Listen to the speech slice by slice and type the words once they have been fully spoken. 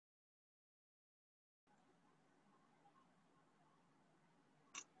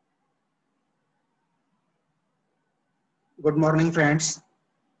Good morning friends.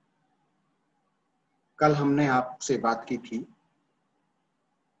 कल हमने आपसे बात की थी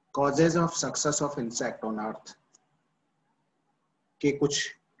causes of success of insect on earth के कुछ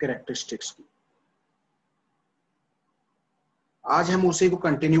कैरेक्टरिस्टिक्स की। आज हम उसी को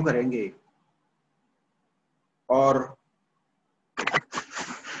कंटिन्यू करेंगे और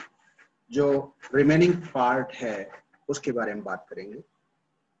जो रिमेनिंग पार्ट है उसके बारे में बात करेंगे।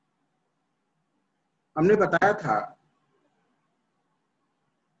 हमने बताया था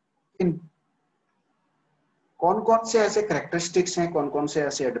कि कौन कौन से ऐसे कैरेक्टरिस्टिक्स हैं, कौन कौन से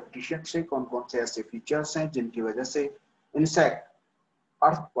ऐसे एडेप्टेशंस हैं, कौन कौन से ऐसे फीचर्स हैं जिनकी वजह से इंसेक्ट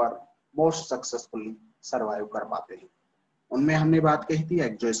अर्थ पर मोस्ट सक्सेसफुली सरवाइव कर पाते हैं। उनमें हमने बात कही थी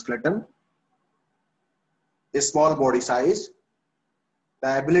exoskeleton, small body size, the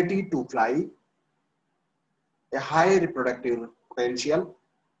ability to fly, a high reproductive potential,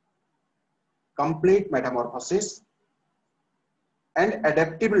 complete metamorphosis, and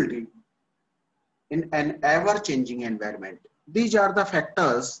adaptability in an ever-changing environment. These are the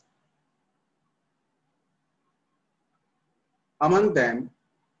factors. Among them,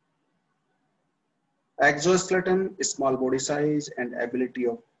 exoskeleton, small body size, and ability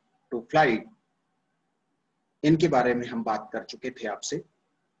to fly. इनके बारे में हम बात कर चुके थे आपसे।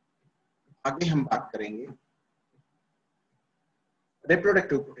 आगे हम बात करेंगे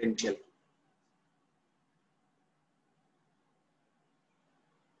reproductive potential.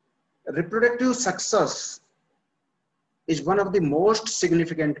 Reproductive success is one of the most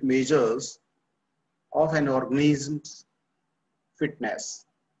significant measures of an organism's fitness.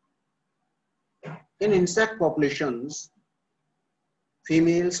 In insect populations,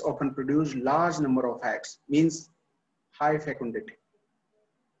 females often produce large number of eggs, means high fecundity.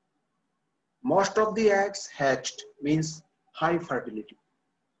 Most of the eggs hatched means high fertility.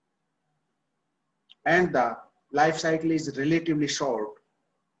 And the life cycle is relatively short,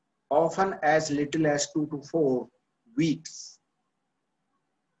 often as little as 2 to 4 weeks.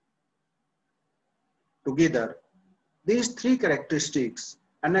 Together, these three characteristics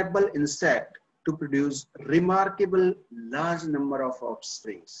enable insect to produce remarkable large number of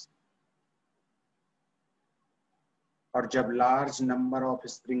offsprings. और जब large number of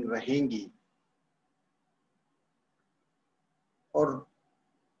offspring रहेंगी और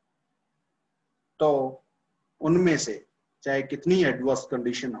तो उनमें से चाहे कितनी adverse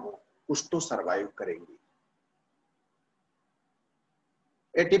condition हो कुछ तो सरवाइव करेंगी।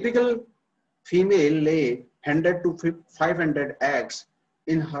 A typical female lay 100 to 500 eggs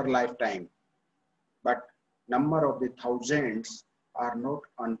in her lifetime, but number of the thousands are not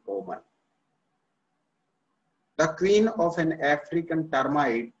uncommon. The queen of an African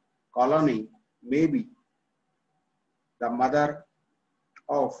termite colony may be the mother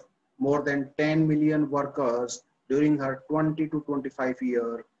of more than 10 million workers during her 20 to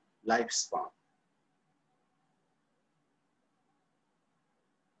 25-year lifespan.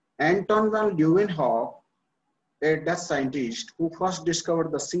 Anton van Leeuwenhoek, a Dutch scientist who first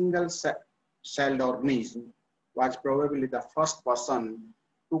discovered the single-celled organism, was probably the first person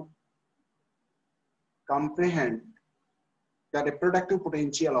to comprehend the reproductive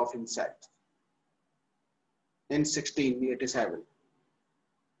potential of insects. In 1687,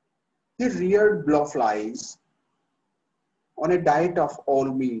 he reared blowflies on a diet of all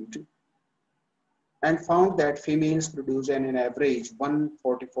meat and found that females produce an average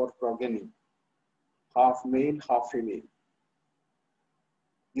 144 progeny, half male, half female.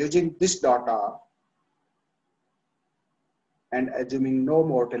 Using this data and assuming no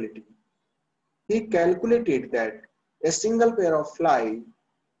mortality, he calculated that a single pair of fly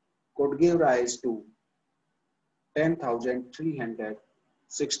could give rise to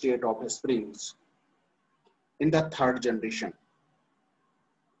 10,368 offsprings in the third generation.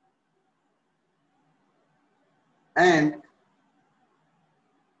 And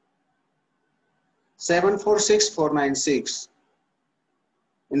 746496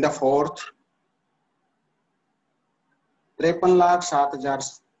 in the fourth,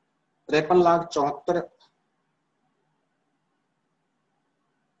 53,74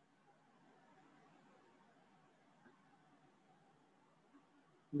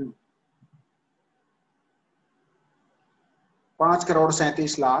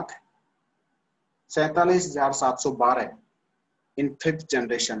 5,37,47,712 in fifth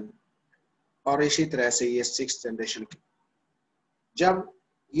generation और इसी तरह से ये six generation की। जब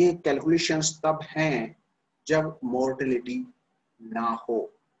ये calculations तब हैं जब मोर्टेलिटी ना हो।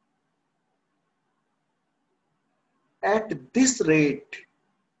 At this rate,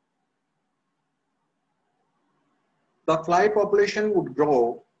 the fly population would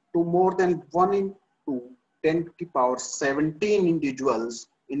grow to more than 1 in 2 10 to the power 17 individuals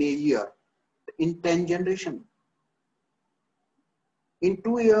in a year in 10 generations. In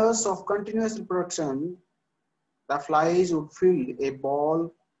 2 years of continuous reproduction, the flies would fill a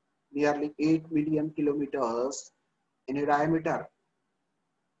ball nearly 8 million kilometers in diameter.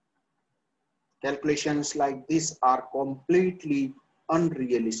 Calculations like this are completely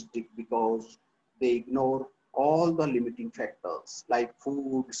unrealistic because they ignore all the limiting factors like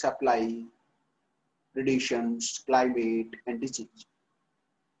food, supply, radiations, climate, and disease.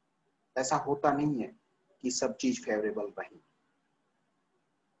 ऐसा होता नहीं है कि सब चीज favourable रही.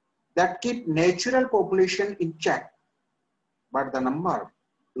 That keep natural population in check, but the number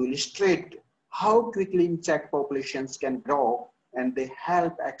to illustrate how quickly insect populations can grow, and they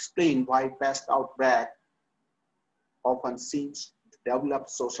help explain why pest outbreak often seems to develop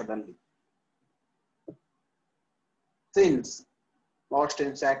so suddenly. Since most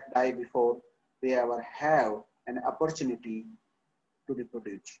insects die before they ever have an opportunity to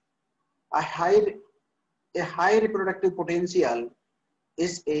reproduce. A high reproductive potential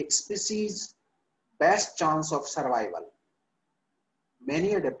is a species' best chance of survival.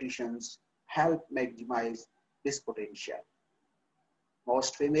 Many adaptations help maximize this potential.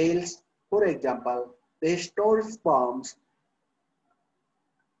 Most females, for example, they store sperms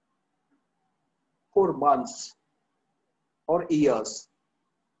for months or years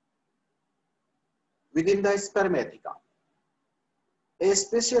within the spermatheca, a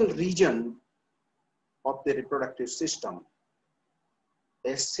special region of the reproductive system.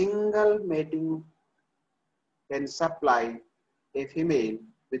 A single mating can supply a female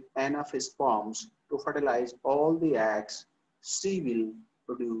with enough sperms to fertilize all the eggs she will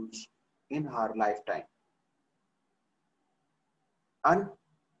produce in her lifetime. An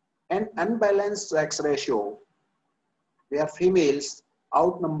unbalanced sex ratio where females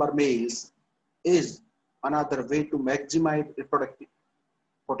outnumber males is another way to maximize reproductive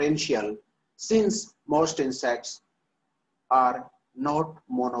potential, since most insects are not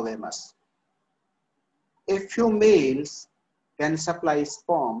monogamous. A few males can supply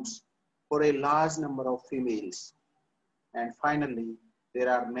sperms for a large number of females. And finally, there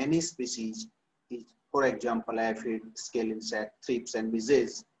are many species, for example, aphid, scale insect, thrips, and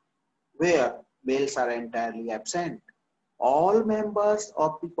bees, where males are entirely absent. All members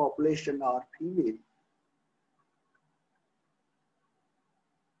of the population are female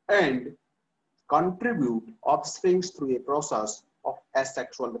and contribute offspring through a process of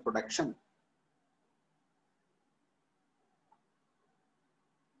asexual reproduction.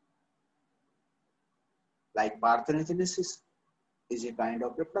 Like parthenogenesis is a kind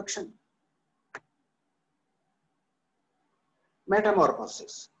of reproduction.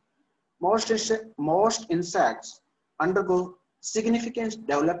 Metamorphosis. Most insects undergo significant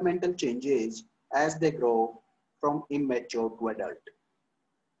developmental changes as they grow from immature to adult.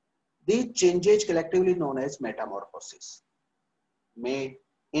 These changes, collectively known as metamorphosis, may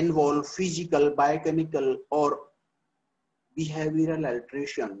involve physical, biochemical, or behavioral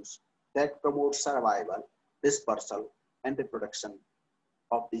alterations that promote survival, dispersal, and reproduction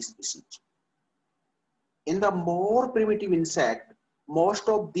of the species. In the more primitive insect, most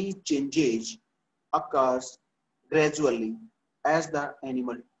of these changes occurs gradually as the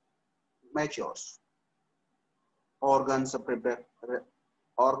animal matures. Organs of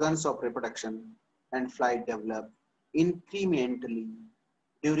reproduction and flight develop incrementally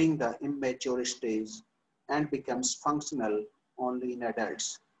during the immature stage and becomes functional only in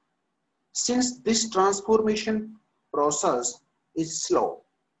adults. Since this transformation process is slow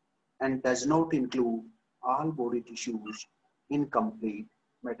and does not include all body tissues in complete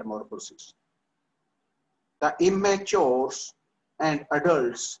metamorphosis, the immatures and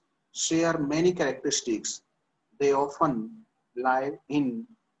adults share many characteristics. They often live in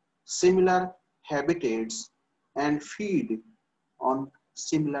similar habitats and feed on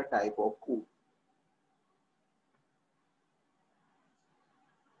similar type of food.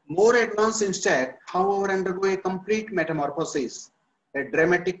 More advanced insects, however, undergo a complete metamorphosis, a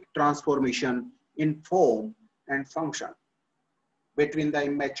dramatic transformation in form and function between the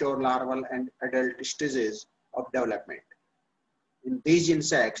immature larval and adult stages of development. In these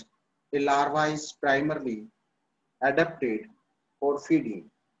insects, a larva is primarily adapted for feeding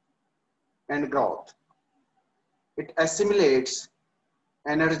and growth. It assimilates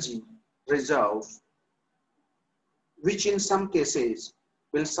energy reserves, which in some cases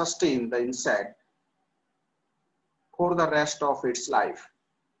will sustain the insect for the rest of its life.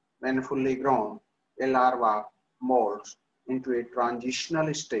 When fully grown, a larva molds into a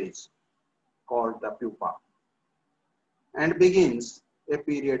transitional stage called the pupa and begins a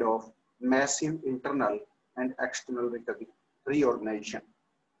period of massive internal and external reorganization.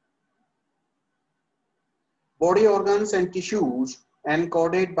 Body organs and tissues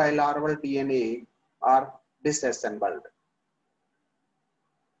encoded by larval DNA are disassembled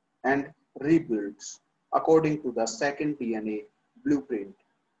and rebuilt according to the second DNA blueprint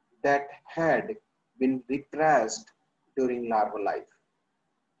that had been repressed during larval life.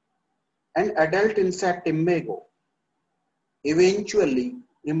 An adult insect imago eventually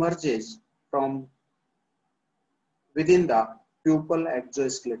emerges from within the pupal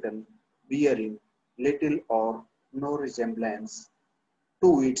exoskeleton, bearing little or no resemblance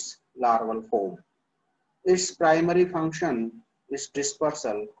to its larval form. Its primary function is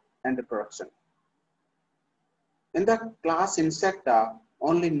dispersal and reproduction. In the class Insecta,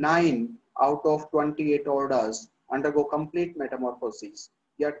 only 9 out of 28 orders undergo complete metamorphosis,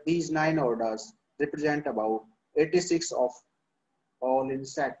 yet these 9 orders represent about 86 of all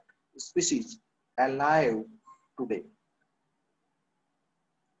insect species alive today.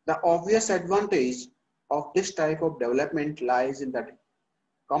 The obvious advantage of this type of development lies in the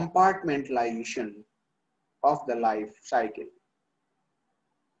compartmentalization of the life cycle.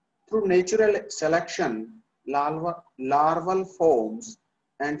 Through natural selection, larval forms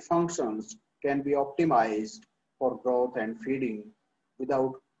and functions can be optimized for growth and feeding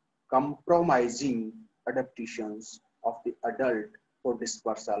without compromising adaptations of the adult for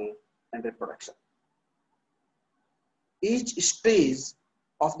dispersal and reproduction. Each stage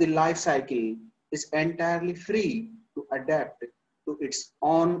of the life cycle is entirely free to adapt to its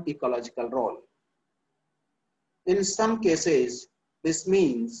own ecological role. In some cases, this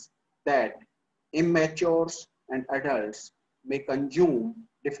means that immatures and adults may consume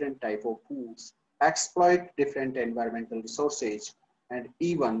different types of foods, exploit different environmental resources, and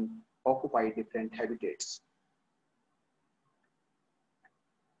even occupy different habitats.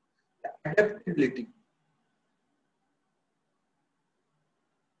 Adaptability.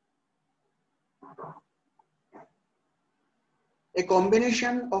 A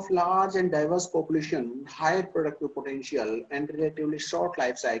combination of large and diverse population, high productive potential, and relatively short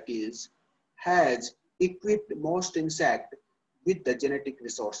life cycles has equipped most insects with the genetic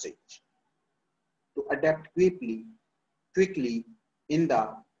resources to adapt quickly in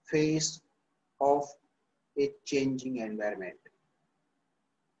the face of a changing environment.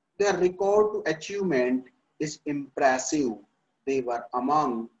 Their record to achievement is impressive. They were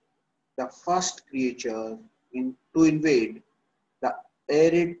among the first creatures to invade the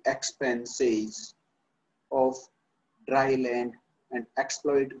arid expanses of dry land and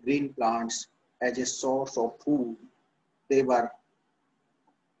exploit green plants as a source of food. They were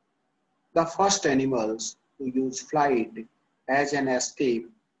the first animals to use flight as an escape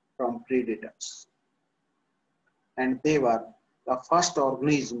from predators. And they were the first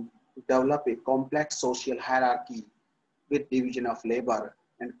organism to develop a complex social hierarchy with division of labor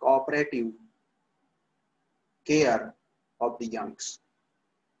and cooperative care of the youngs.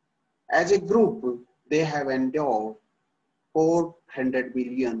 As a group, they have endured 400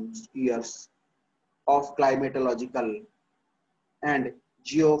 billion years of climatological and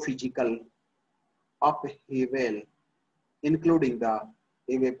geophysical upheaval, including the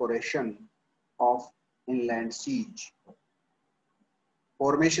evaporation of inland seas,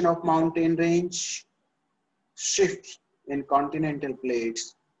 formation of mountain range, shifts in continental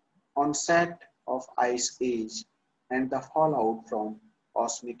plates, onset of ice age, and the fallout from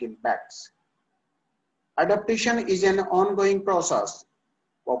cosmic impacts. Adaptation is an ongoing process.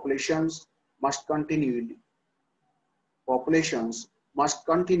 Populations must continually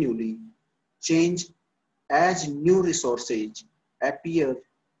change as new resources appear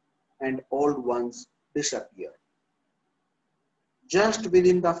and old ones disappear. Just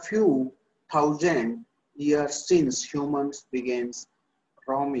within the few thousand years since humans began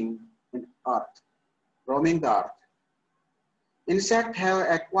roaming the earth, insects have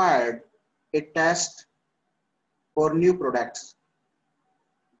acquired a taste for new products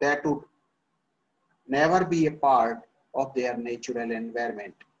that would never be a part of their natural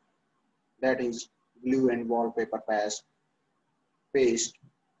environment. That is glue and wallpaper paste,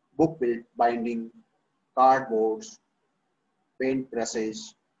 book binding, cardboards,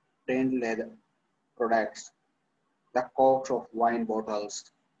 paintbrushes, stained leather products, the corks of wine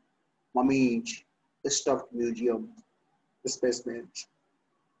bottles, mummies, stuffed museum specimens,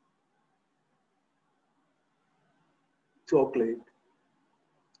 chocolate,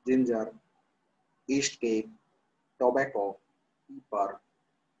 ginger, yeast cake, tobacco, pepper,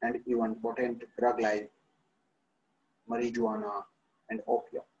 and even potent drug like marijuana and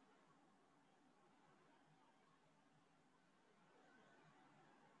opium.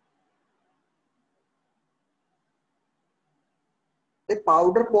 A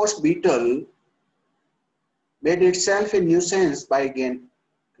powder post beetle made itself a nuisance by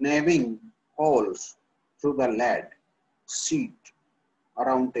gnawing holes through the lead sheet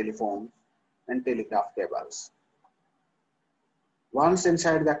around telephones and telegraph cables. Once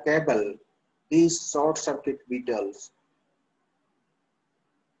inside the cable, these short-circuit beetles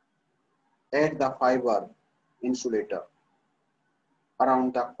ate the fiber insulator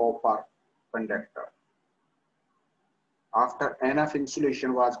around the copper conductor. After enough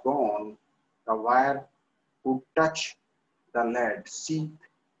insulation was gone, the wire would touch the lead sheath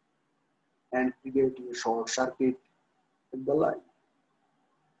and create a short circuit in the line.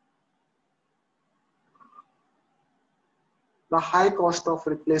 The high cost of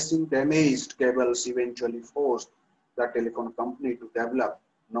replacing damaged cables eventually forced the telephone company to develop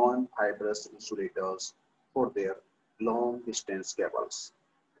non-fibrous insulators for their long-distance cables.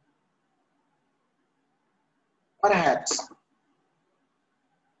 Perhaps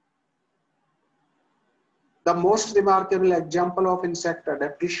the most remarkable example of insect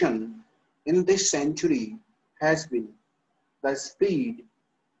adaptation in this century has been the speed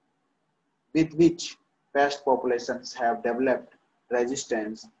with which pest populations have developed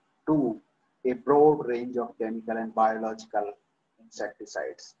resistance to a broad range of chemical and biological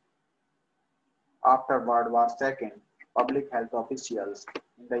insecticides. After World War II, public health officials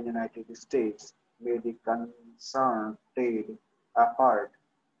in the United States made a concerted effort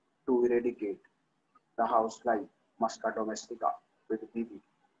to eradicate the housefly Musca domestica with DDT.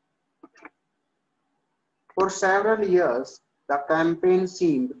 For several years, the campaign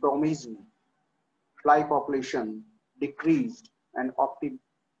seemed promising. Fly population decreased and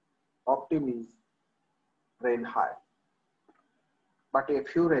optimism ran high. But a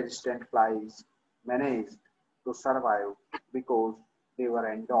few resistant flies managed to survive because they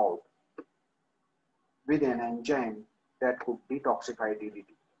were endowed with an enzyme that could detoxify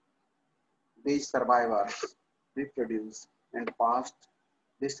DDT. These survivors reproduced and passed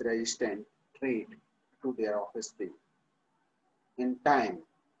this resistant trait to their offspring. In time,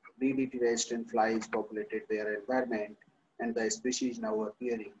 DDT-resistant flies populated their environment, and the species now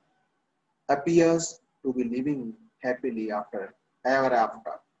appears to be living happily ever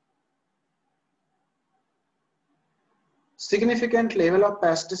after. Significant level of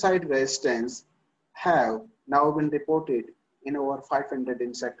pesticide resistance have now been reported in over 500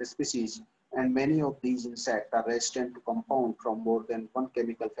 insect species, and many of these insects are resistant to compound from more than one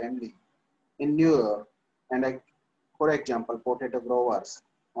chemical family. In New York, for example, potato growers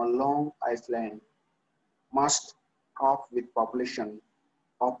on Long Island must cope with population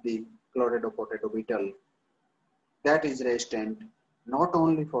of the Colorado potato beetle that is resistant not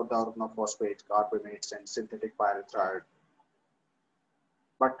only for the organophosphates, carbamates, and synthetic pyrethroid,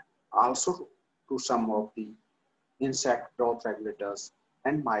 but also to some of the insect growth regulators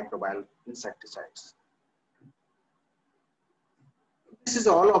and microbial insecticides. This is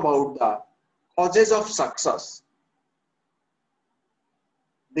all about the causes of success.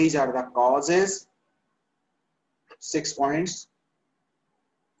 These are the causes, 6 points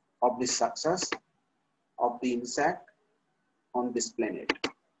of the success of the insect on this planet.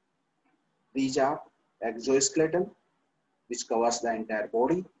 These are exoskeleton, which covers the entire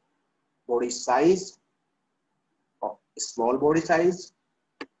body, body size, small body size,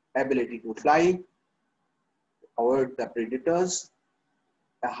 ability to fly, avoid the predators,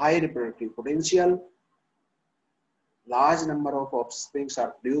 a high reproductive potential, large number of offspring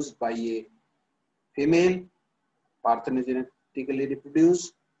are produced by a female, parthenogenetically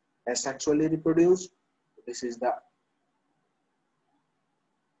reproduced, asexually reproduced. This is the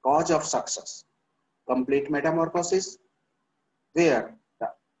cause of success. Complete metamorphosis, where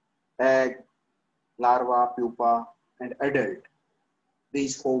the egg, larva, pupa, and adult,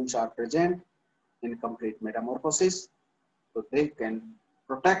 these forms are present in complete metamorphosis, so they can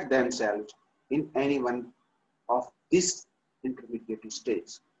protect themselves in any one of this intermediate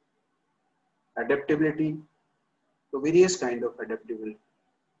stage. Adaptability, so various kind of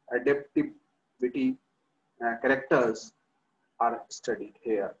adaptivity characters are studied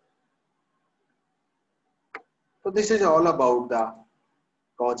here. So this is all about the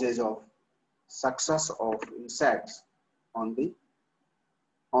causes of success of insects on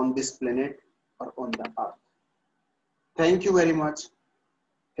this planet or on the earth. Thank you very much.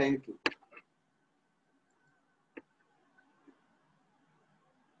 Thank you.